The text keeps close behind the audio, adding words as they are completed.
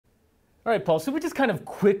All right, Paul, so we just kind of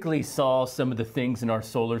quickly saw some of the things in our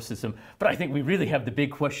solar system, but I think we really have the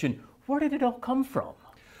big question, where did it all come from?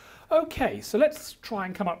 Okay, so let's try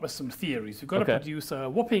and come up with some theories. We've got to produce a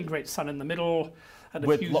whopping great sun in the middle, and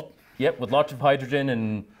with lots of hydrogen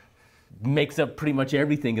and makes up pretty much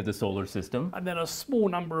everything of the solar system. And then a small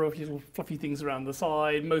number of little fluffy things around the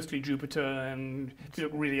side, mostly Jupiter, and if you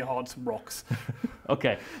look really hard, some rocks.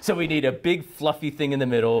 Okay, so we need a big fluffy thing in the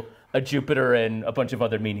middle, a Jupiter, and a bunch of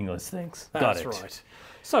other meaningless things. That's right.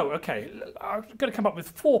 So, okay, I'm going to come up with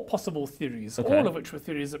 4 possible theories, all of which were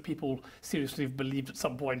theories that people seriously have believed at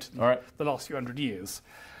some point in the last few hundred years.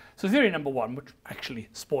 So theory number 1, which actually,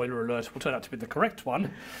 spoiler alert, will turn out to be the correct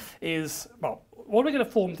one, is, well, what are we going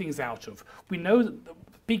to form things out of? We know that the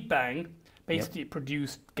Big Bang basically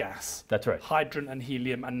produced gas. That's right. Hydrogen and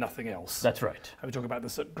helium and nothing else. That's right. And we talk about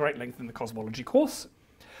this at great length in the cosmology course.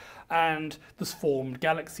 And this formed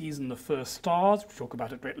galaxies and the first stars, which we talk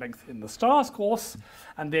about at great length in the stars course,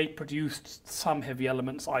 and they produced some heavy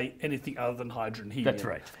elements, i.e. anything other than hydrogen and helium. That's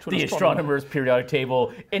right. The astronomer's periodic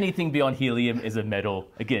table, anything beyond helium is a metal.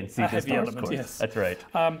 Again, see the stars course. Yes. That's right.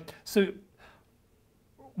 So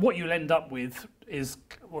what you'll end up with is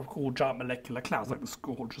what are called giant molecular clouds, like the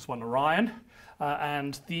Scorchers one Orion,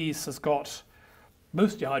 and these has got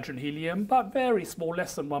mostly hydrogen and helium, but very small,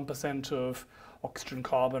 less than 1% of oxygen,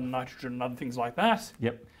 carbon, nitrogen, and other things like that.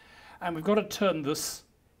 Yep. And we've got to turn this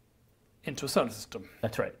into a solar system.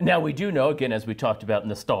 That's right. Now we do know, again, as we talked about in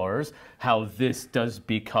the stars, how this does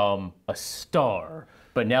become a star.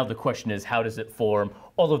 But now the question is, how does it form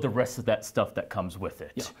all of the rest of that stuff that comes with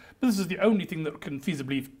it? Yeah. But this is the only thing that can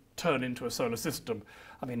feasibly turn into a solar system.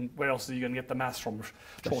 I mean, where else are you going to get the mass from?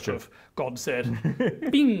 Short of God said,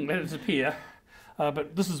 bing, let it appear.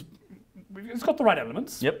 But this is, it's got the right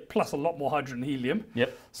elements, plus a lot more hydrogen and helium.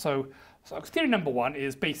 So theory number 1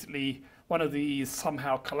 is basically one of these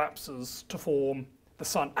somehow collapses to form the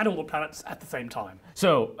sun and all the planets at the same time.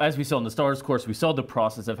 So, as we saw in the stars course, we saw the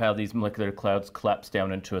process of how these molecular clouds collapse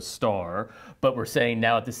down into a star, but we're saying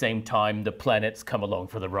now at the same time the planets come along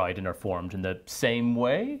for the ride and are formed in the same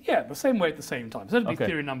way? Yeah, the same way at the same time. So that'd be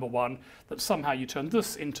theory number 1, that somehow you turn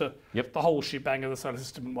this into the whole shebang of the solar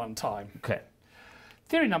system at one time. Okay.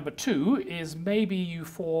 Theory number 2 is maybe you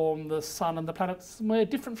form the sun and the planets somewhere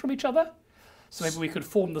different from each other. So maybe we could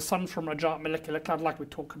form the sun from a giant molecular cloud like we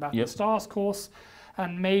talked about in the stars course,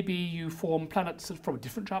 and maybe you form planets from a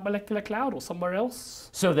different giant molecular cloud or somewhere else.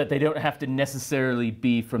 So that they don't have to necessarily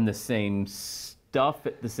be from the same stuff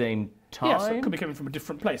at the same time? Yeah, so it could be coming from a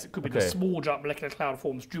different place. It could be the small giant molecular cloud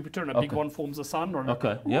forms Jupiter and a big one forms the sun, or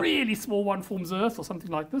a really small one forms Earth or something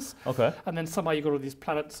like this. And then somehow you've got all these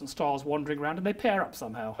planets and stars wandering around and they pair up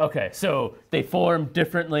somehow. Okay, so they form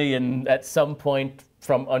differently and at some point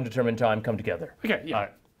from undetermined time come together. Okay, yeah.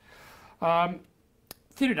 All right.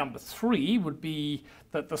 Theory number 3 would be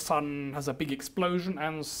that the sun has a big explosion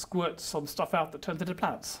and squirts some stuff out that turns into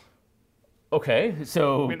planets. Okay,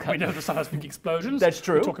 so... We know the sun has big explosions. That's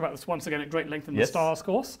true. We'll talk about this once again at great length in the stars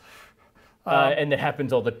course. And it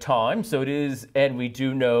happens all the time, so it is, and we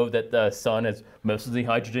do know that the sun has mostly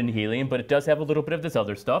hydrogen and helium, but it does have a little bit of this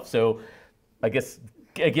other stuff, so I guess,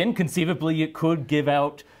 again, conceivably it could give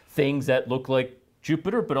out things that look like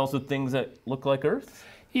Jupiter, but also things that look like Earth?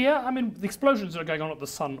 Yeah, I mean, the explosions that are going on at the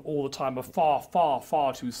sun all the time are far, far,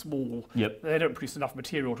 far too small. They don't produce enough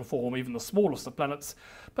material to form even the smallest of planets.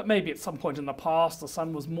 But maybe at some point in the past, the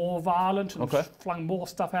sun was more violent and flung more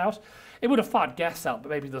stuff out. It would have fired gas out, but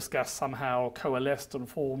maybe this gas somehow coalesced and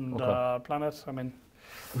formed a planet. I mean,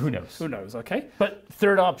 who knows? Who knows, okay? But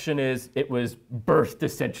third option is it was birthed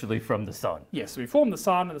essentially from the sun. Yes, so we formed the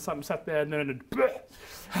sun, and the sun sat there, and then it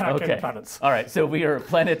came planets. All right, so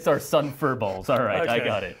planets are sun furballs. All right, I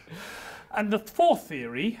got it. And the 4th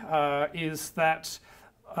theory is that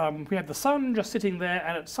we had the sun just sitting there,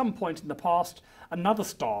 and at some point in the past, another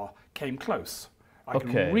star came close. Like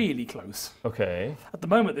really close. At the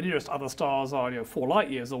moment, the nearest other stars are 4 light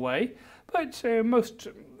years away, but most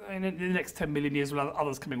in the next 10 million years, we'll have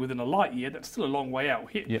others coming within a light year. That's still a long way out.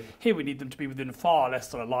 Here we need them to be within far less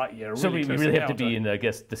than a light year. So we really have to be in, I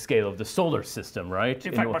guess, the scale of the solar system, right?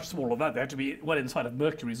 In fact, much smaller than that. They have to be well inside of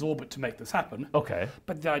Mercury's orbit to make this happen.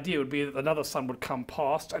 But the idea would be that another sun would come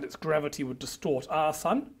past and its gravity would distort our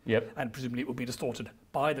sun. And presumably it would be distorted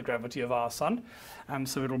by the gravity of our sun. And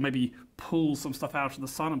so it'll maybe pull some stuff out of the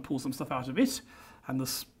sun and pull some stuff out of it. And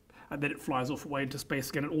and then it flies off away into space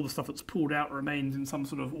again, and all the stuff that's pulled out remains in some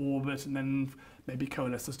sort of orbit, and then maybe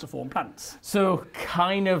coalesces to form planets. So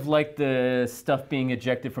kind of like the stuff being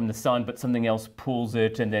ejected from the sun, but something else pulls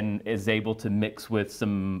it and then is able to mix with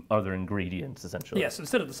some other ingredients, essentially. Yes,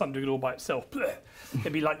 instead of the sun doing it all by itself,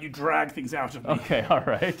 it'd be like you drag things out of me. Okay, all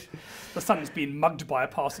right. The sun is being mugged by a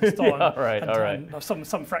passing star. Yeah, all right, all right.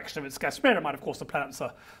 Some fraction of its gas. Bear in mind, of course, the planets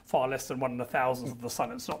are far less than 1 in 1,000 of the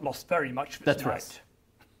sun. It's not lost very much of its That's mass. right.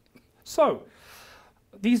 So,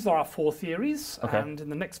 these are our 4 theories, okay. and in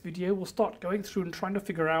the next video we'll start going through and trying to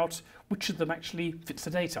figure out which of them actually fits the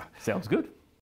data. Sounds good.